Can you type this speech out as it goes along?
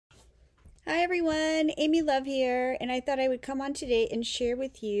Hi everyone, Amy Love here, and I thought I would come on today and share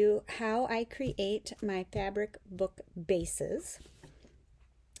with you how I create my fabric book bases.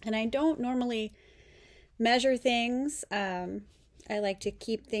 And I don't normally measure things. I like to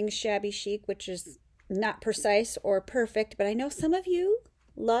keep things shabby chic, which is not precise or perfect, but I know some of you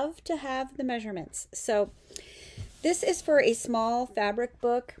love to have the measurements. So this is for a small fabric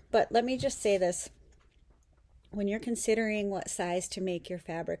book, but let me just say this. When you're considering what size to make your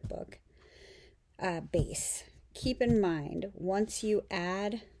fabric book, base, keep in mind once you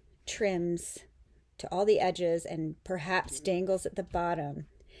add trims to all the edges and perhaps dangles at the bottom,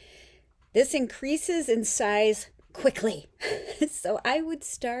 this increases in size quickly. So I would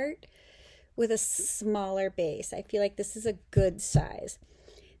start with a smaller base. I feel like this is a good size.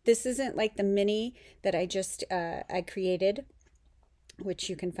 This isn't like the mini that I created, which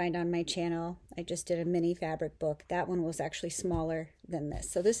you can find on my channel. I just did a mini fabric book. That one was actually smaller than this.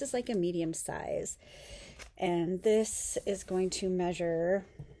 So this is like a medium size. And this is going to measure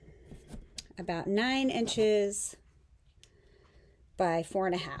about 9 inches by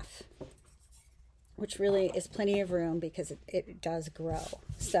 4.5, which really is plenty of room because it does grow.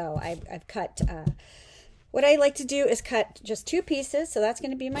 So I've cut, what I like to do is cut just 2 pieces. So that's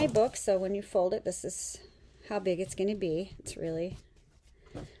going to be my book. So when you fold it, this is how big it's going to be. It's really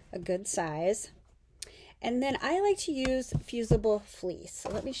a good size. And then I like to use fusible fleece. So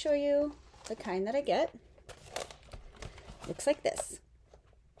let me show you the kind that I get. Looks like this.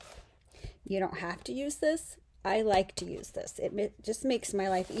 You don't have to use this. I like to use this. It just makes my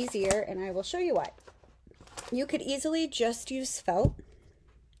life easier, and I will show you why. You could easily just use felt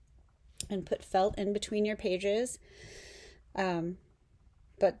and put felt in between your pages.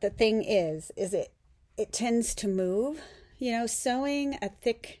 But the thing is it tends to move. You know, sewing a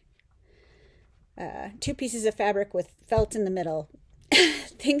thick 2 pieces of fabric with felt in the middle,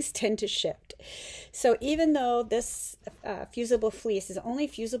 things tend to shift. So even though this fusible fleece is only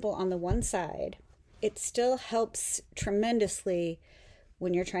fusible on the one side, it still helps tremendously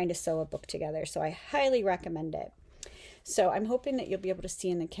when you're trying to sew a book together. So I highly recommend it. So I'm hoping that you'll be able to see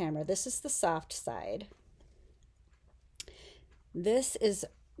in the camera. This is the soft side. This is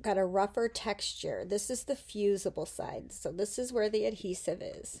got a rougher texture. This is the fusible side. So this is where the adhesive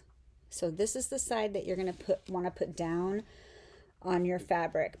is. So this is the side that you're going to want to put down on your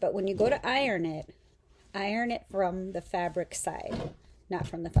fabric. But when you go to iron it from the fabric side, not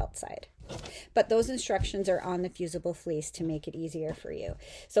from the felt side. But those instructions are on the fusible fleece to make it easier for you.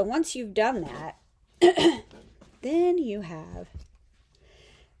 So once you've done that, then you have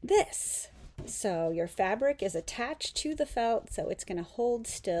this. So your fabric is attached to the felt, so it's going to hold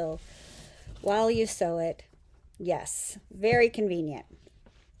still while you sew it. Yes, very convenient.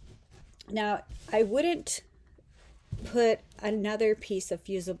 Now, I wouldn't put another piece of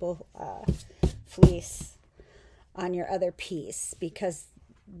fusible fleece on your other piece because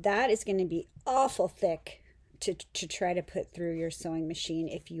that is going to be awful thick to try to put through your sewing machine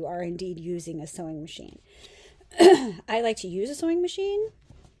if you are indeed using a sewing machine. I like to use a sewing machine.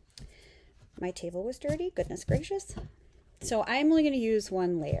 My table was dirty, goodness gracious. So I'm only going to use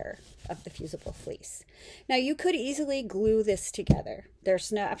 1 layer of the fusible fleece. Now you could easily glue this together.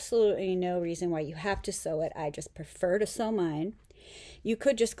 There's absolutely no reason why you have to sew it. I just prefer to sew mine. You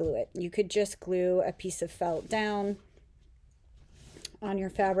could just glue it. You could just glue a piece of felt down on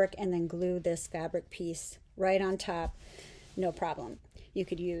your fabric and then glue this fabric piece right on top. No problem. You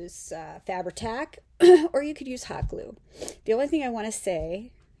could use Fabri-Tac or you could use hot glue. The only thing I want to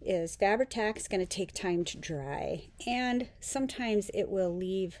say is Fabri-Tac is going to take time to dry, and sometimes it will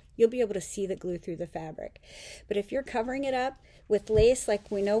leave, you'll be able to see the glue through the fabric. But if you're covering it up with lace like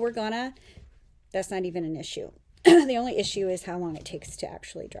we know we're gonna, that's not even an issue. The only issue is how long it takes to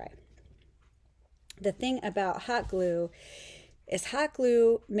actually dry. The thing about hot glue is hot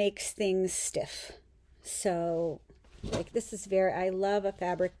glue makes things stiff. So like this is I love a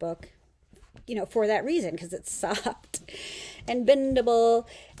fabric book, you know, for that reason, because it's soft and bendable.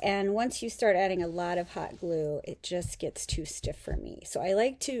 And once you start adding a lot of hot glue, it just gets too stiff for me. So I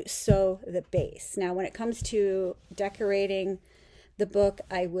like to sew the base. Now, when it comes to decorating the book,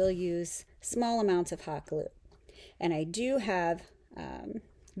 I will use small amounts of hot glue. And I do have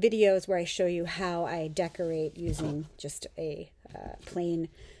videos where I show you how I decorate using just a plain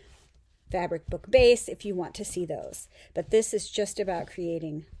fabric book base if you want to see those. But this is just about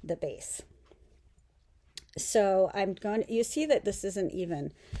creating the base. So you see that this isn't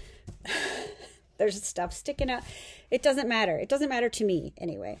even, there's stuff sticking out. It doesn't matter. It doesn't matter to me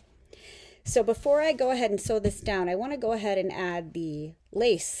anyway. So before I go ahead and sew this down, I want to go ahead and add the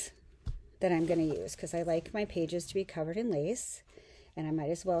lace that I'm going to use because I like my pages to be covered in lace. and I might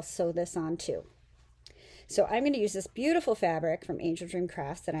as well sew this on too. So I'm going to use this beautiful fabric from Angel Dream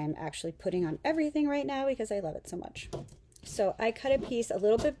Crafts that I'm actually putting on everything right now because I love it so much. So I cut a piece a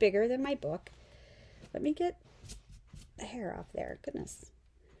little bit bigger than my book. Let me get the hair off there. Goodness.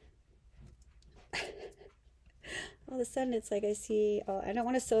 All of a sudden it's like I see, oh, I don't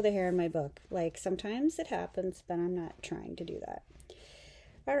want to sew the hair in my book. Like sometimes it happens, but I'm not trying to do that.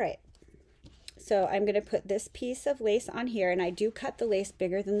 All right. So I'm going to put this piece of lace on here, and I do cut the lace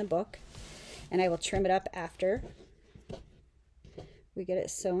bigger than the book, and I will trim it up after we get it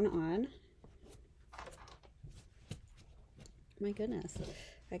sewn on. My goodness.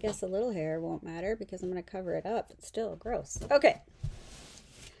 I guess a little hair won't matter because I'm going to cover it up. It's still gross. Okay.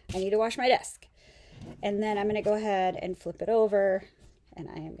 I need to wash my desk. And then I'm going to go ahead and flip it over, and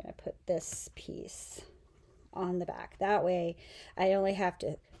I am going to put this piece on the back. That way I only have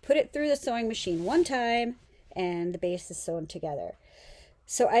to put it through the sewing machine one time and the base is sewn together.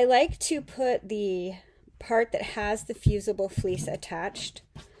 So I like to put the part that has the fusible fleece attached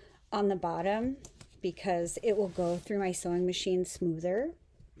on the bottom because it will go through my sewing machine smoother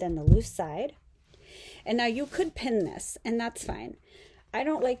than the loose side. And now you could pin this, and that's fine. I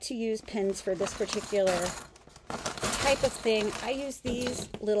don't like to use pins for this particular type of thing. I use these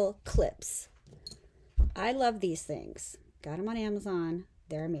little clips. I love these things. Got them on Amazon.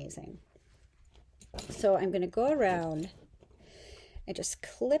 They're amazing. So I'm going to go around and just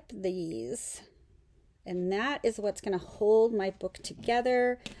clip these. And that is what's going to hold my book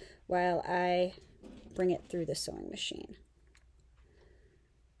together while I bring it through the sewing machine.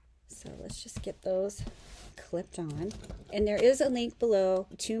 So let's just get those clipped on. And there is a link below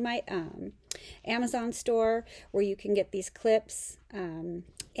to my Amazon store where you can get these clips and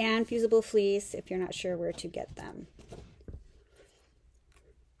fusible fleece if you're not sure where to get them.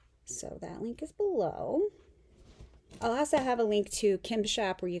 So that link is below. I'll also have a link to Kim's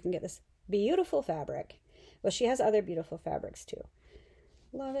shop where you can get this beautiful fabric. Well, she has other beautiful fabrics too.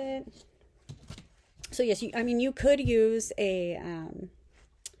 Love it. So yes, you could use a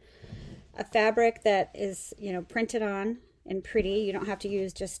fabric that is, printed on and pretty. You don't have to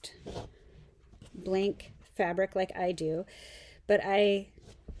use just blank fabric like I do. But I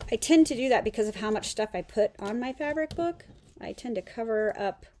tend to do that because of how much stuff I put on my fabric book. I tend to cover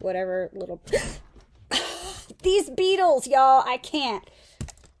up whatever little... These beetles, y'all, I can't.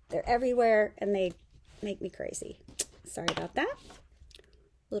 They're everywhere and they make me crazy. Sorry about that.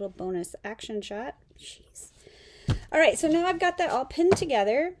 Little bonus action shot. Jeez. All right, so now I've got that all pinned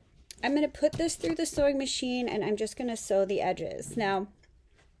together. I'm going to put this through the sewing machine and I'm just going to sew the edges. Now,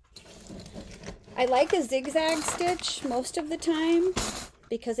 I like a zigzag stitch most of the time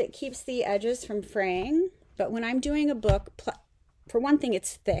because it keeps the edges from fraying. But when I'm doing a book, for one thing,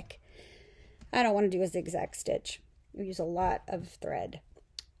 it's thick. I don't want to do a zigzag stitch. I use a lot of thread.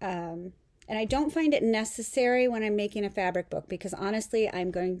 And I don't find it necessary when I'm making a fabric book because honestly,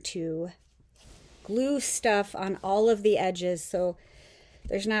 I'm going to glue stuff on all of the edges. So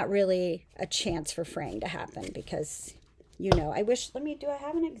there's not really a chance for fraying to happen because, I wish, do I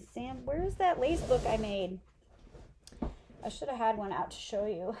have an exam? Where is that lace book I made? I should have had one out to show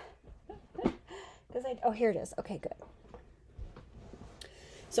you. Oh, here it is. Okay, good.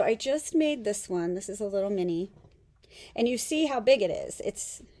 So I just made this one. This is a little mini. And you see how big it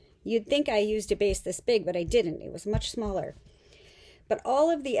is. You'd think I used a base this big, but I didn't. It was much smaller. But all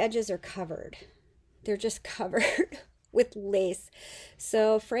of the edges are covered. They're just covered with lace.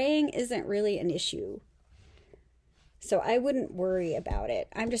 So fraying isn't really an issue. So I wouldn't worry about it.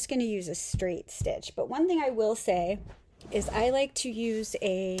 I'm just going to use a straight stitch. But one thing I will say is I like to use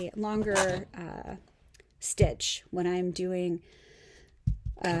a longer stitch when I'm doing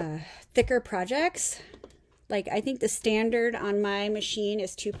thicker projects. Like I think the standard on my machine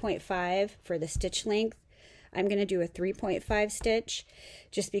is 2.5 for the stitch length. I'm going to do a 3.5 stitch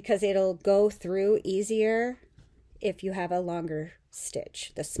just because it'll go through easier if you have a longer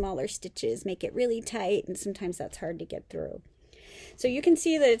stitch. The smaller stitches make it really tight and sometimes that's hard to get through. So you can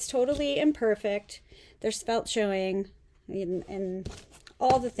see that it's totally imperfect. There's felt showing and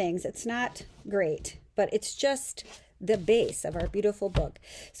all the things. It's not great, but it's just the base of our beautiful book.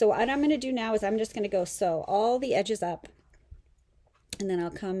 So what I'm going to do now is I'm just going to go sew all the edges up and then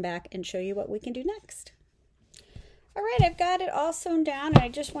I'll come back and show you what we can do next. All right, I've got it all sewn down and I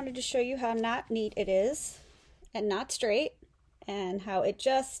just wanted to show you how not neat it is and not straight and how it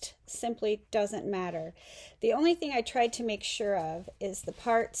just simply doesn't matter. The only thing I tried to make sure of is the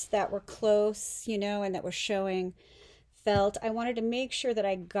parts that were close, and that were showing felt. I wanted to make sure that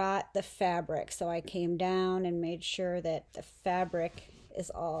I got the fabric, so I came down and made sure that the fabric is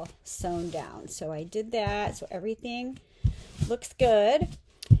all sewn down. So I did that, so everything Looks good.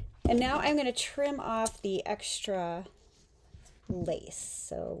 And now I'm going to trim off the extra lace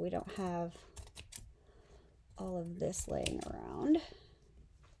so we don't have all of this laying around.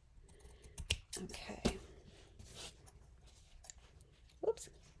 Okay. Whoops.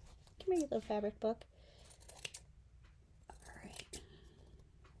 Come here, you little fabric book. All right.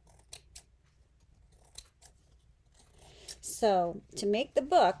 So to make the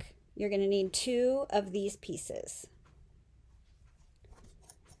book, you're going to need 2 of these pieces.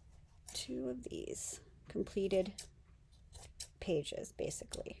 2 of these completed pages,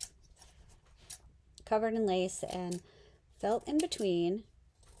 basically. Covered in lace and felt in between.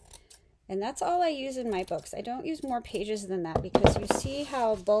 And that's all I use in my books. I don't use more pages than that because you see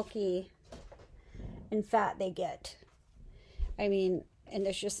how bulky and fat they get. I mean, and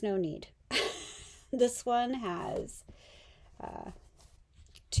there's just no need. This one has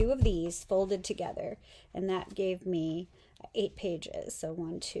 2 of these folded together, and that gave me 8 pages. So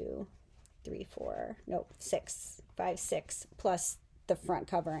 1, 2, 3, 4, nope, 6, 5, 6, plus the front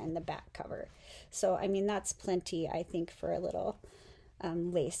cover and the back cover. So, I mean, that's plenty, I think, for a little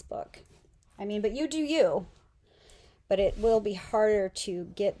lace book. I mean, but you do you. But it will be harder to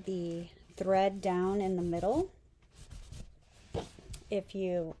get the thread down in the middle if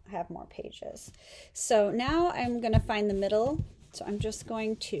you have more pages. So now I'm going to find the middle. So I'm just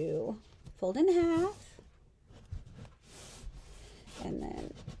going to fold in half and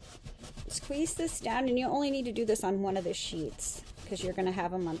then squeeze this down. And you only need to do this on one of the sheets because you're going to have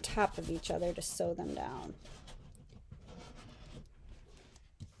them on top of each other to sew them down.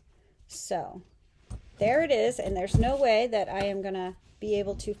 So there it is, and there's no way that I am going to be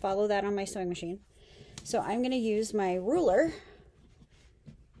able to follow that on my sewing machine. So I'm going to use my ruler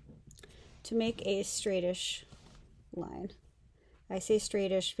to make a straightish line. I say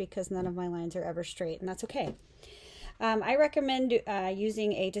straightish because none of my lines are ever straight, and that's okay. I recommend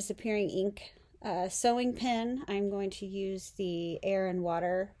using a disappearing ink sewing pin. I'm going to use the air and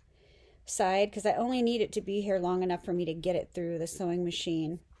water side because I only need it to be here long enough for me to get it through the sewing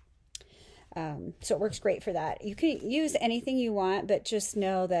machine. So it works great for that. You can use anything you want, but just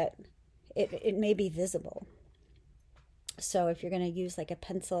know that it may be visible. So if you're going to use like a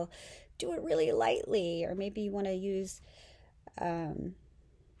pencil, do it really lightly, or maybe you want to use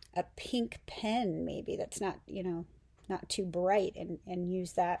a pink pen, maybe that's not, you know, not too bright, and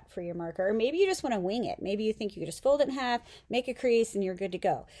use that for your marker. Or maybe you just want to wing it. Maybe you think you could just fold it in half, make a crease, and you're good to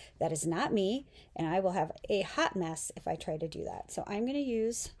go. That is not me, and I will have a hot mess if I try to do that. So I'm going to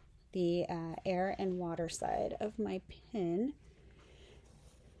use the air and water side of my pin,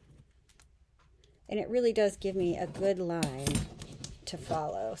 and it really does give me a good line to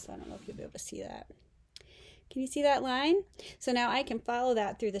follow. So I don't know if you'll be able to see that. Can you see that line? So now I can follow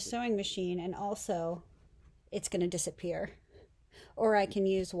that through the sewing machine, and also it's going to disappear. Or I can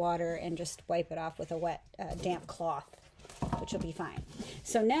use water and just wipe it off with a wet, damp cloth, which will be fine.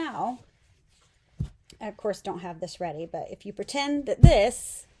 So now, I of course don't have this ready, but if you pretend that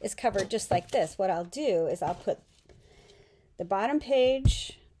this is covered just like this, what I'll do is I'll put the bottom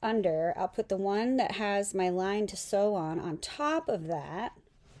page under, I'll put the one that has my line to sew on top of that,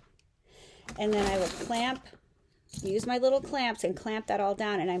 and then I will use my little clamps and clamp that all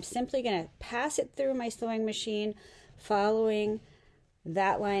down, and I'm simply going to pass it through my sewing machine following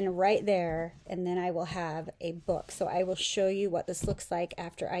that line right there, and then I will have a book. So I will show you what this looks like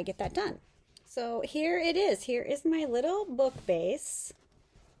after I get that done. So here it is. Here is my little book base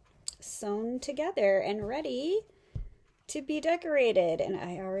sewn together and ready to be decorated, and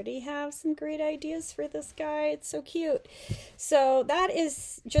I already have some great ideas for this guy. It's so cute. So that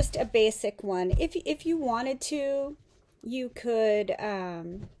is just a basic one. If you wanted to, you could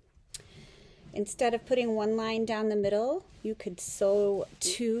instead of putting one line down the middle, you could sew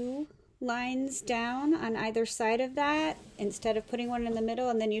 2 lines down on either side of that instead of putting one in the middle,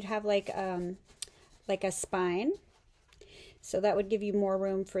 and then you'd have like a spine. So that would give you more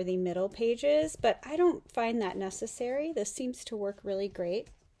room for the middle pages, but I don't find that necessary. This seems to work really great.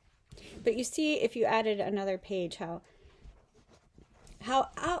 But you see, if you added another page, how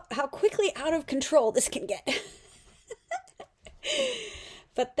quickly out of control this can get.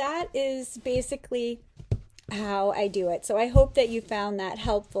 But that is basically how I do it. So I hope that you found that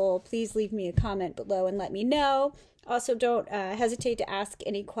helpful. Please leave me a comment below and let me know. Also, don't hesitate to ask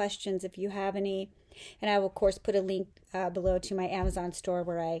any questions if you have any. And I will, of course, put a link below to my Amazon store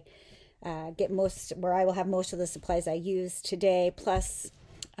where I where I will have most of the supplies I use today, plus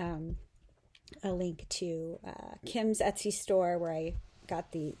a link to Kim's Etsy store where I check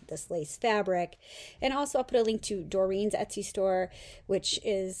out this lace fabric. And also I'll put a link to Doreen's Etsy store, which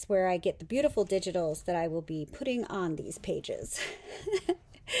is where I get the beautiful digitals that I will be putting on these pages.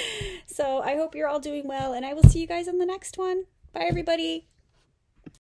 So I hope you're all doing well, and I will see you guys on the next one. Bye, everybody.